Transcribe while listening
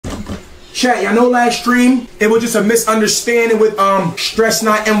Chat, y'all know last stream, it was just a misunderstanding with Stress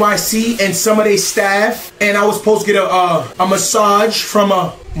Not NYC and some of their staff. And I was supposed to get a massage from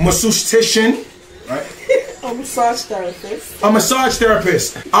a masseustician. Right? A massage therapist. A massage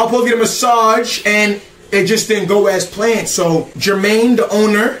therapist. I was supposed to get a massage and it just didn't go as planned. So Jermaine, the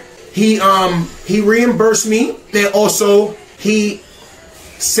owner, he reimbursed me. And also he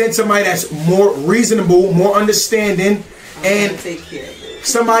sent somebody that's more reasonable, more understanding, and take care of it.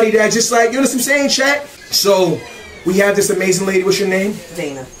 Somebody that just like, you know what I'm saying, chat? So we have this amazing lady. What's your name?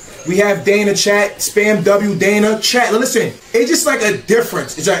 Dana. We have Dana, chat. Spam W Dana, chat. Listen, it's just like a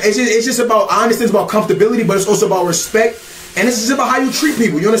difference. It's just about, I understand it's about comfortability, but it's also about respect. And this is about how you treat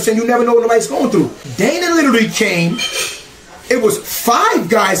people. You understand? You never know what nobody's going through. Dana literally came. It was 5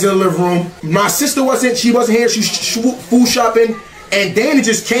 guys in the living room. My sister wasn't here. She was food shopping. And Dana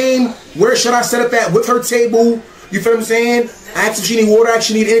just came. Where should I set up at? With her table. You feel what I'm saying? I asked if she need water, if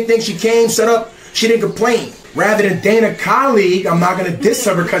she need anything. She came, set up. She didn't complain. Rather than Dana colleague, I'm not going to diss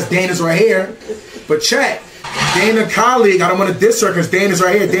her because Dana's right here. But chat, Dana colleague, I don't want to diss her because Dana's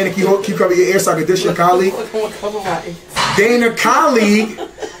right here. Dana, keep covering your ears so I can diss your colleague. Dana colleague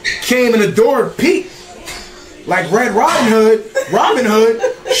came in the door, peeked. Like Red Robin Hood,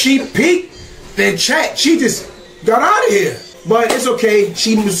 she peeked. Then chat, she just got out of here. But it's okay.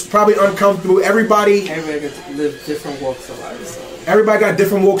 She was probably uncomfortable. Everybody live different walks of life. So. Everybody got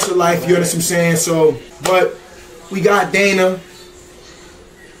different walks of life. You understand what I'm saying? So, but we got Dana.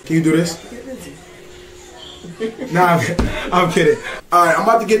 Can you do this? Nah, I'm kidding. All right, I'm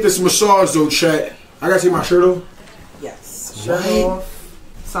about to get this massage though, chat. I gotta take my shirt off. Yes. Shirt off.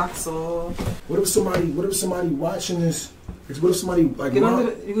 Socks off. What if somebody watching this? What if somebody like you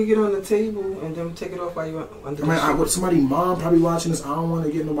can get on the table and then take it off while you're under the what somebody mom probably watching this? I don't want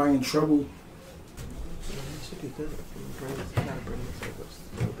to get nobody in trouble. Yeah, it should be good. Gotta bring this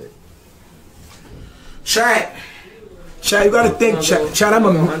a little bit. Chat, you gotta think. Chat, I'm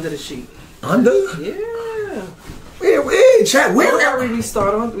under the sheet. Under? Yeah. Wait, chat. Where? We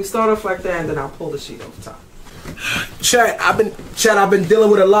start off like that, and then I'll pull the sheet off the top. Chat, I've been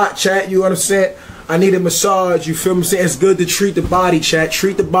dealing with a lot. Chat, you understand? I need a massage, you feel me? It's good to treat the body, chat.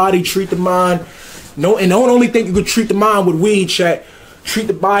 Treat the body, treat the mind. No, and don't only think you could treat the mind with weed, chat. Treat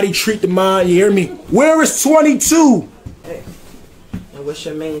the body, treat the mind, you hear me? Where is 22? Hey, and what's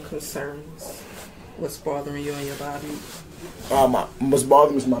your main concerns? What's bothering you in your body? What's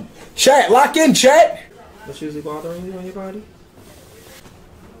bothering me is my... Chat, lock in, chat! What's usually bothering you in your body?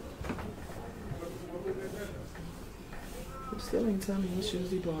 You still ain't telling me what's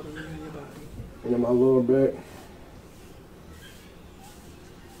usually bothering you in your body. In my lower back.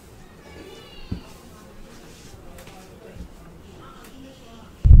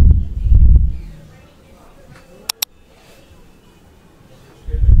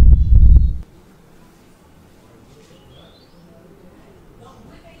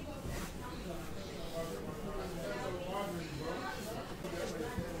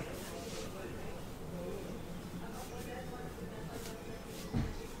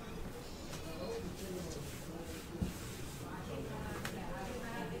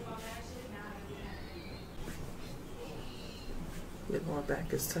 My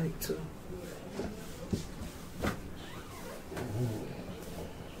back is tight too.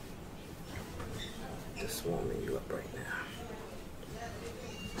 Just warming you up right now.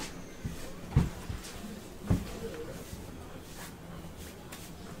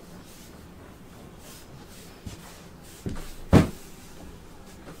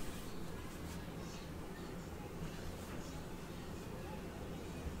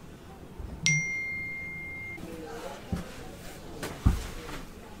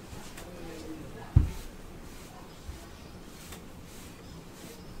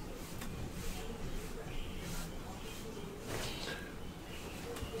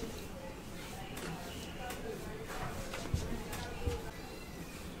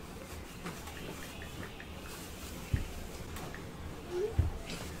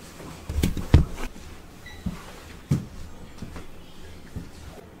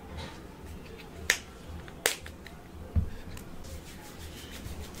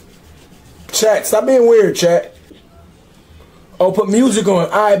 Chat, stop being weird, chat. Oh, put music on.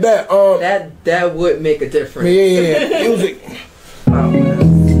 I bet. That would make a difference. Yeah. Music. Oh, man.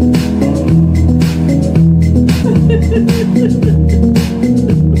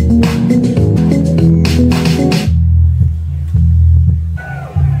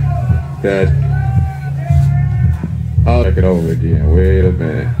 Dad. I'll check it over again. Wait a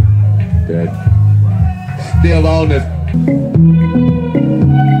minute. Dad. Still on this.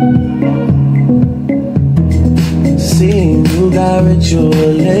 Seeing you got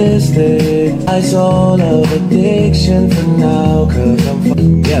ritualistic. It's all of addiction for now, cause I'm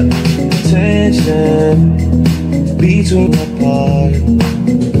fucking tension between apart.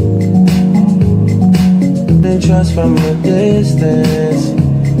 And trust from a distance.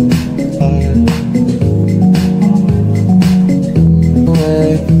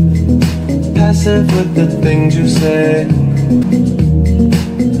 Passive with the things you say.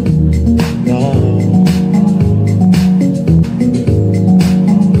 No.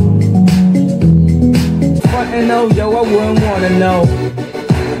 Fucking know, yo, I wouldn't wanna know.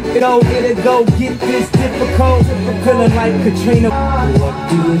 It'll go get this difficult. Feeling like Katrina. What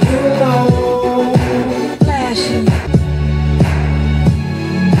do you know? Flashing.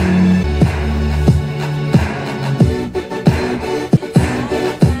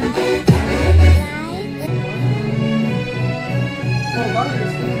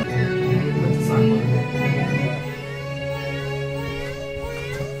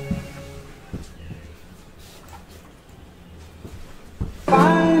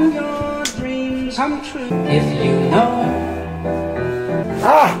 Find your dreams come true if you know.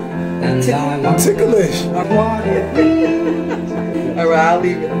 And I'm ticklish. I want it. Alright, I'll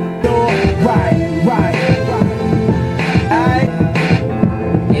leave it. Right.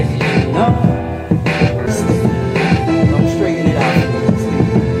 If you know. I'm straightening it out.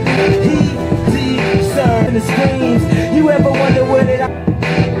 Deep, sir, in the screams. You ever wonder what it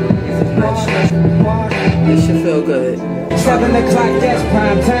It should feel good. 7 o'clock, that's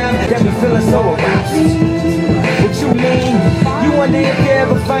prime time. Got me feeling so aroused. What you mean? You wonder if you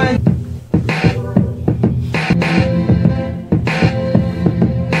ever find.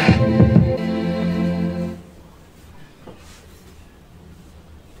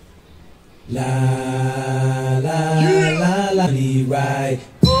 Right.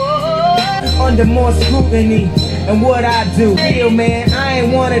 Under more scrutiny, and what I do, real man. I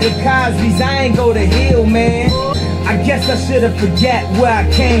ain't one of the Cosby's, I ain't go to Hill, man. I guess I should've forget where I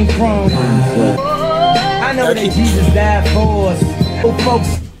came from. I know that Jesus died for us. Oh,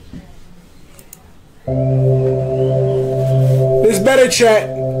 folks. This better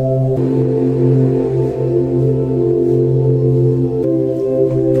chat.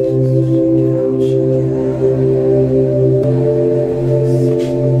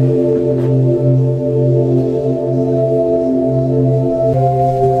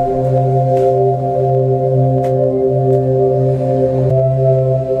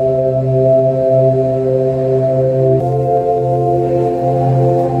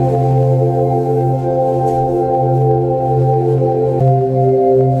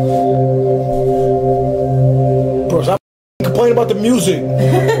 Complain about the music.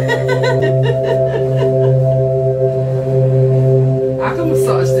 I can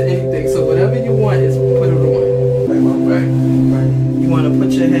massage to anything, so whatever you want is put it on. Right. You want to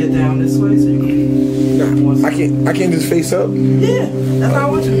put your head down this way so you can. Nah, I can't just face up. Yeah, that's how I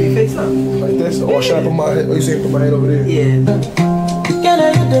want you to be face up. Like this, or should I put my head? Or you say put my head over there? Yeah. Can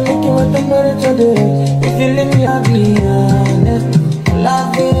I do the making what I'm gonna do? If you let me, I'll be honest.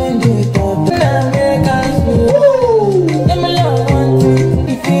 Loving you, top.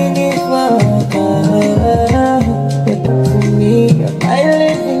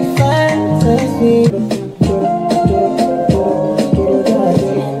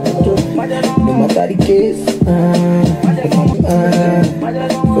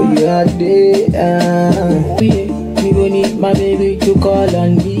 For you are there, me go need my baby to call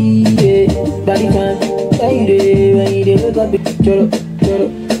and be body time. When you dey wake up,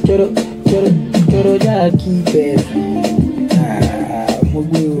 choro, Jackie, baby.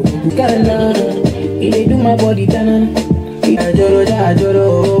 Gotta know, it dey do my body tanana. Choro.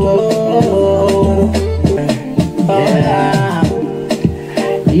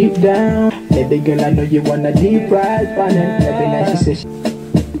 Deep down, baby girl, I know you wanna deep ride on it. Every night she says,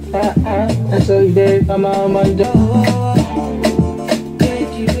 and so you did come on my door.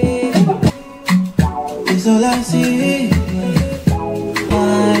 It's all I see.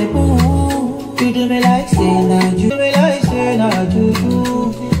 My boo, you do me like saying I do, me like saying I do.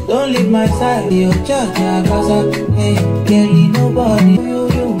 Don't leave my side, yo, cha-cha, cause hey, girl, nobody,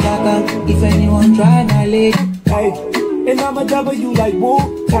 you back up. If anyone try my leg, hey. And I'ma double you like Wu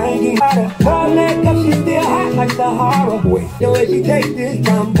Tang hotter. Her makeup, she still hot like Sahara. Wait, the way she take this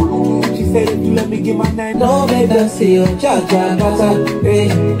time. She said if you let me get my name. No, better see you, cha-cha, cha-cha. Hey,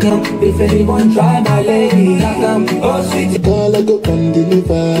 if anyone try my lady, oh, sweet. All I go can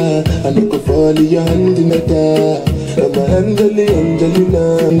deliver. I go fall in your hand in the dark. I'm a Angelina.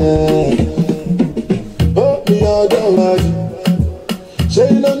 Oh, me all down. She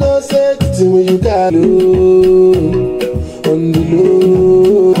don't know safety when you got low. On the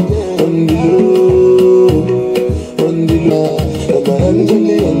low,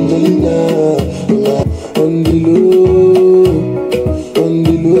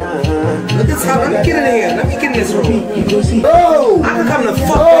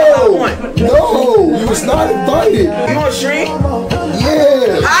 was not invited. You on stream?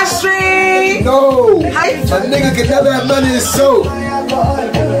 Yeah. Hi, stream. No. Hi. A nigga can never have none of his soul.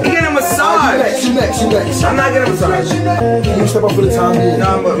 You getting a massage? You next. I'm not getting a massage. Can you step up for the time being?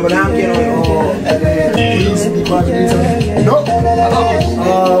 No, but now I'm getting on. Please be quiet. Nope.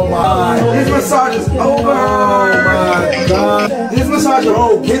 Oh my. This massage is over. Oh my God. This massage is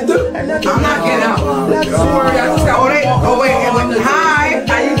over. Get them? I'm not getting out. Don't worry, I just got. Oh wait. Hi.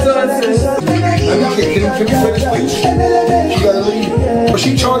 How you doing, sis? Can you finish, please? You gotta leave. But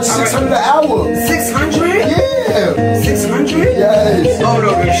she charged $600 an hour. 600? Yeah. 600? Yes. Oh no,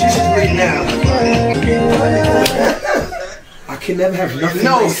 girl, she should leave now. I can never have nothing.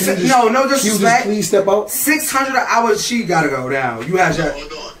 No, no Can you disrespect. just please step out? 600 an hour, she gotta go down. You have that.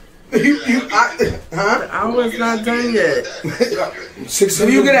 Huh? I was not done yet.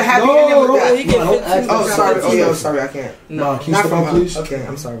 600. You gonna have Oh, sorry. Oh, yeah, sorry, I can't. No, can you Not step from out, her. please? Okay,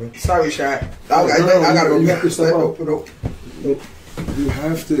 I'm sorry. Sorry, Shaq. I gotta go. You have to step out. Nope. You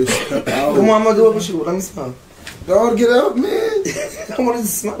have to step out. Come on, I'm gonna do it with you. Let me smell. Dog, get up, man. I want to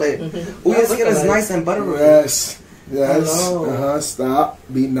smell it. Ooh, your skin is nice and buttery. Yes. Hello. Stop.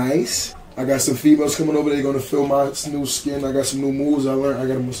 Be nice. I got some females coming over. They're gonna feel my new skin. I got some new moves I learned. I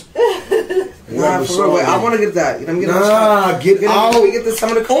got them. Nah, for real. Wait, I want to get that. Let me get get out. Let me get some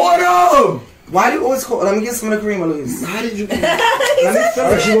of the cream. Order. Why do you always call? Let me get some of the cream, Louise. How did you? Let me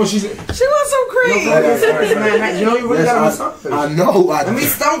feel it. She wants some cream. You know you really got a massage. I know. Let me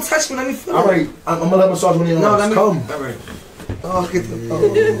don't touch me. Let me feel it. All right. I'm gonna let massage when you come. All right. Oh, get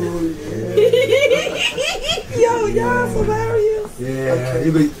the. Yo, y'all hilarious. Yeah. Okay.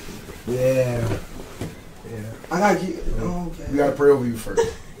 You be. Yeah. I gotta get. Oh, okay. We gotta pray over you first.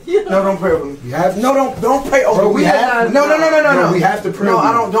 No, don't pray over me. You have No, don't pray over Bro, me. we have No. we have to pray. No, over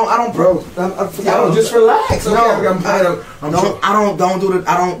I you. don't pray. Yo, just relax. No, Okay, I'm don't do it.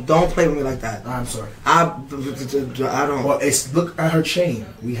 Don't play with me like that. I'm sorry. I don't. Well, look at her chain.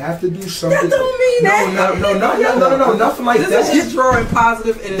 We have to do something. That don't mean that. No, nothing like This that. is just drawing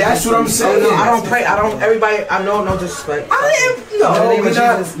positive energy. That's what I'm saying. I don't pray. I don't. Everybody. I know. No disrespect. I didn't. In the No, name of we're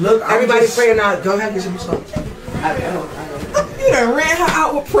not. Jesus. Look, I'm Everybody just- pray or not. Go ahead, get your massage. I don't. you done ran her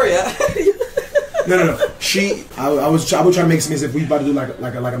out with prayer. No. I was trying to make some sense if we about to do like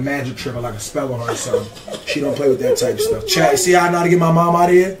a magic trick or like a spell on her or something. She don't play with that type of stuff. Chat, see how I know how to get my mom out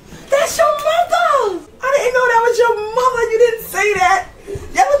of here? That's your mother. I didn't know that was your mother. You didn't say that.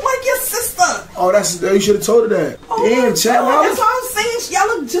 Y'all look like your sister. Oh, you should have told her that. Oh Damn, my chat. God, that's what I'm saying. Y'all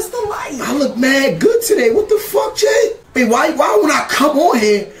look just alike. I look mad good today. What the fuck, Jay? Hey, why when I come on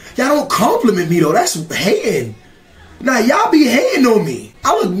here, y'all don't compliment me though? That's hating. Nah, y'all be hating on me.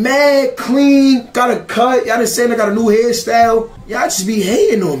 I look mad, clean, got a cut. Y'all just saying I got a new hairstyle. Y'all just be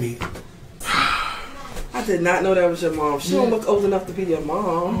hating on me. I did not know that was your mom. She don't look old enough to be your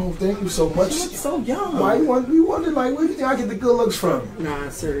mom. Oh, thank you so much. She looks so young. Why you wonder like where do you think I get the good looks from? Nah,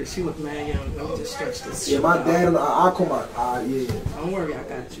 serious. She look mad young. Let me just stretch this. Yeah, shit my out. dad, I come out. Yeah. Don't worry, I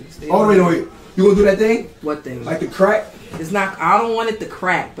got you. Stay Oh, on. wait. You gonna do that thing? What thing? Like the crack? It's not. I don't want it to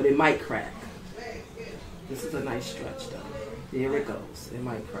crack, but it might crack. This is a nice stretch, though. Here it goes. It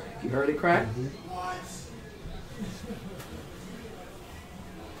might crack. You heard it crack?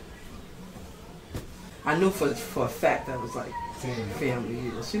 I knew for a fact that was like family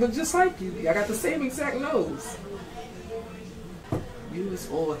here. She looked just like you. I got the same exact nose. You is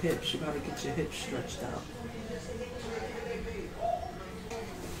all hips. You gotta get your hips stretched out.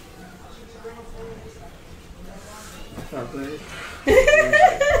 Felt good.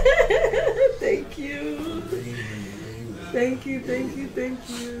 Thank you. Thank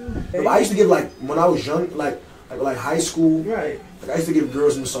you. I used to give like when I was young, like high school. Right. Like, I used to give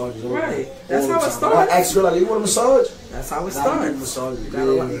girls massages. Right. all That's the how it time. started. I asked girl like, "You want a massage?" That's how it Nah, I give starts. massages.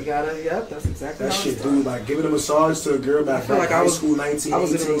 You gotta, yep, that's exactly That how shit, it dude. Like giving a massage to a girl back I feel like I high was school, 19, I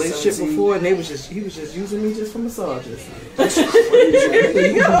was in a 18, relationship 17. before, and he was just using me just for massages. That's crazy.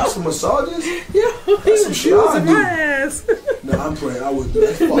 You use some massages? Yeah, That's some shit I do. ass. No, I'm playing. I wouldn't do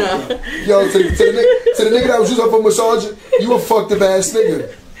that. Fucked up. Yo, to the nigga that was using for massage, you a fucked up ass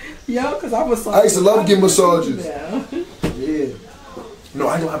nigga. Yo, because I was. I used to love getting massages. Yeah. Yeah. No,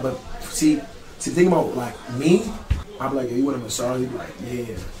 I know. But see, think about like me. I'm like, "Yo, you want a massage?" He'd be like,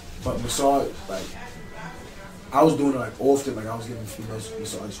 "Yeah." But massage, like, I was doing it like often. Like I was giving females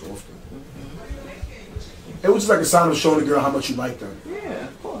massages often. It was just like a sign of showing the girl how much you like them. Yeah,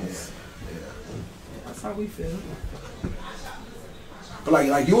 of course. Yeah. That's how we feel. But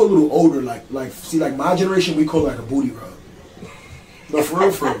like you're a little older. Like see, like my generation, we call it like a booty rub. No, for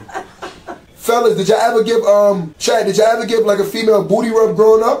real. Fellas, did y'all ever give Chad? Did y'all ever give like a female booty rub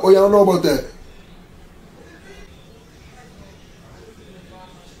growing up, or y'all don't know about that?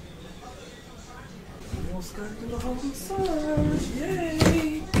 Almost got through the whole massage.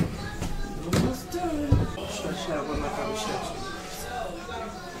 Yay! Almost done. Stretch that one like I was stretching.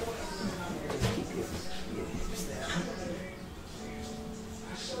 Keep it. Yeah, just that.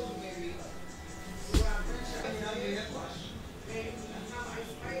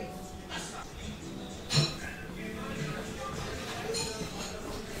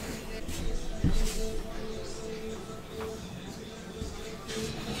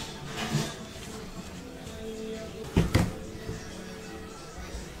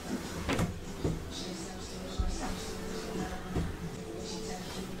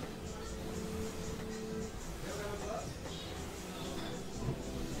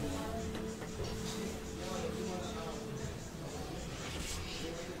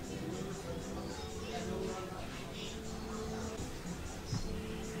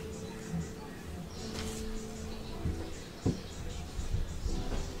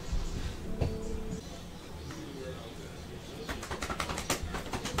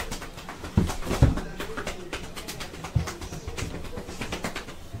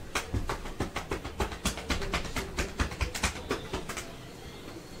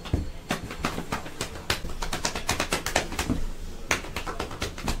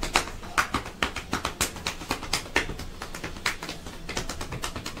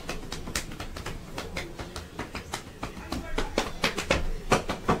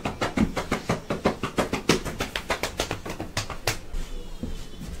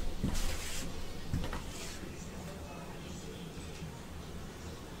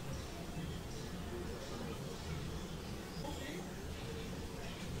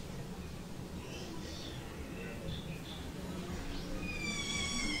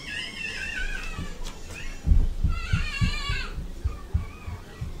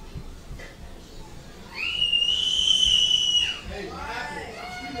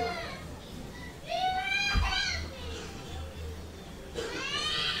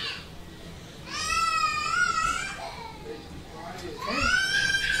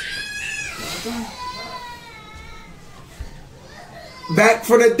 Back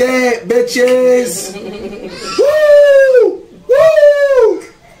for the dead, bitches. Woo! Woo!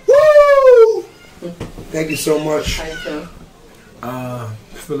 Woo! Thank you so much. How you feel? I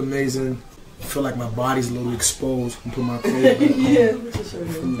feel amazing. I feel like my body's a little exposed. I put my clothes back on. Yeah, just show A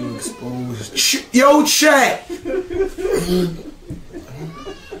you. little exposed. Yo, chat.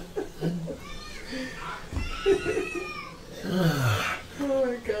 Oh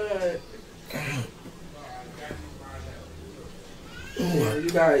my god. Yeah, you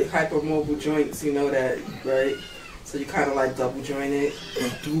got hypermobile joints, you know that, right? So you kind of like double joint it.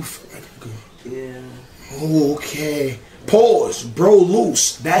 I do feel like I'm good. Yeah. Oh, okay. Pause. Bro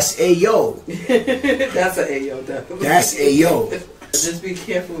loose. That's Ayo. That's an Ayo, definitely. That's Ayo. Just be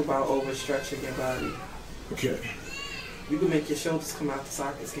careful about overstretching your body. Okay. You can make your shoulders come out the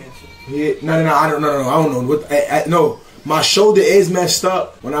sockets, can't you? Yeah. No. I don't know. What? No. My shoulder is messed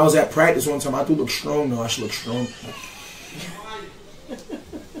up. When I was at practice one time, I do look strong though. I should look strong.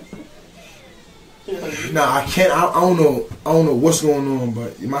 Nah, I can't. I don't know what's going on,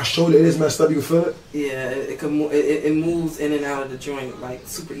 but my shoulder is messed up. You can feel it? Yeah, it can move. It moves in and out of the joint like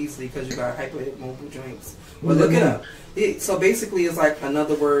super easily because you got hypermobile joints. But look it up. So basically, it's like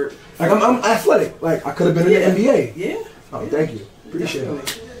another word. Like I'm athletic. Like I could have been in the NBA. Yeah. Oh, thank you. Appreciate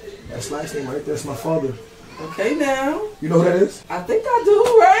Definitely. it. That's last name right there. That's my father. Okay, now. You know who that is? I think I do,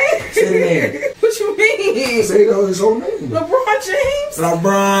 right? Say the name. What you mean? Say his whole name. LeBron James?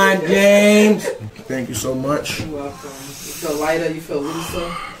 LeBron James. Thank you so much. You're welcome. You feel lighter? You feel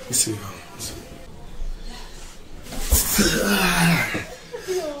looser? Let's see.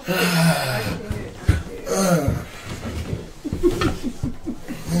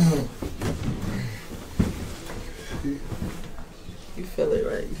 You feel it,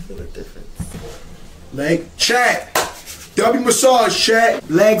 right? You feel the difference. Leg chat. W massage chat.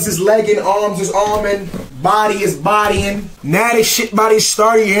 Legs is legging, arms is arming, body is bodying. Now this shit body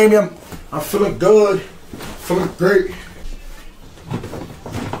started, you hear me? I'm feeling good. Feeling great.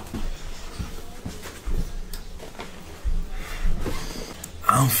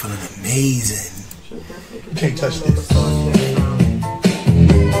 I'm feeling amazing. You can't touch this.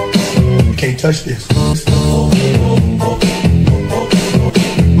 You can't touch this.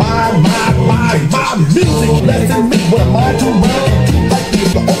 My music lesson me what am I to run like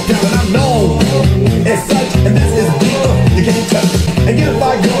this the old town and I'm known as such, and this is big. You can't touch it. And get a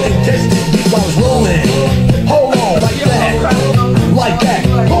fire girl and catch this beat while it's rolling. Hold on, like that, like that.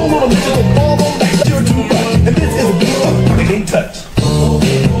 Hold on, bitch, go fall on that. You're too much, and this is big. You can't touch.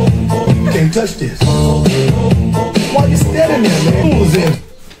 You can't touch this. Why you standing there, man? Who's in?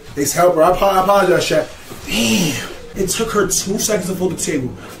 It's help her. I apologize, Chat. Damn. It took her 2 seconds to fold the table.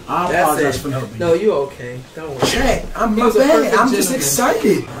 I apologize for helping. No, you okay. Don't worry. Chat, I'm not bad. I'm just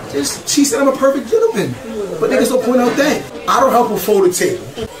excited. She said I'm a perfect gentleman. But niggas don't point out that. I don't help her fold the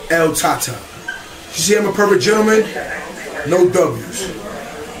table. El Tata. She said I'm a perfect gentleman. No W's.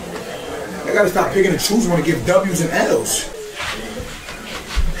 I gotta stop picking and choosing when to give W's and L's.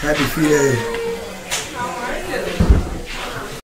 Happy Fiat.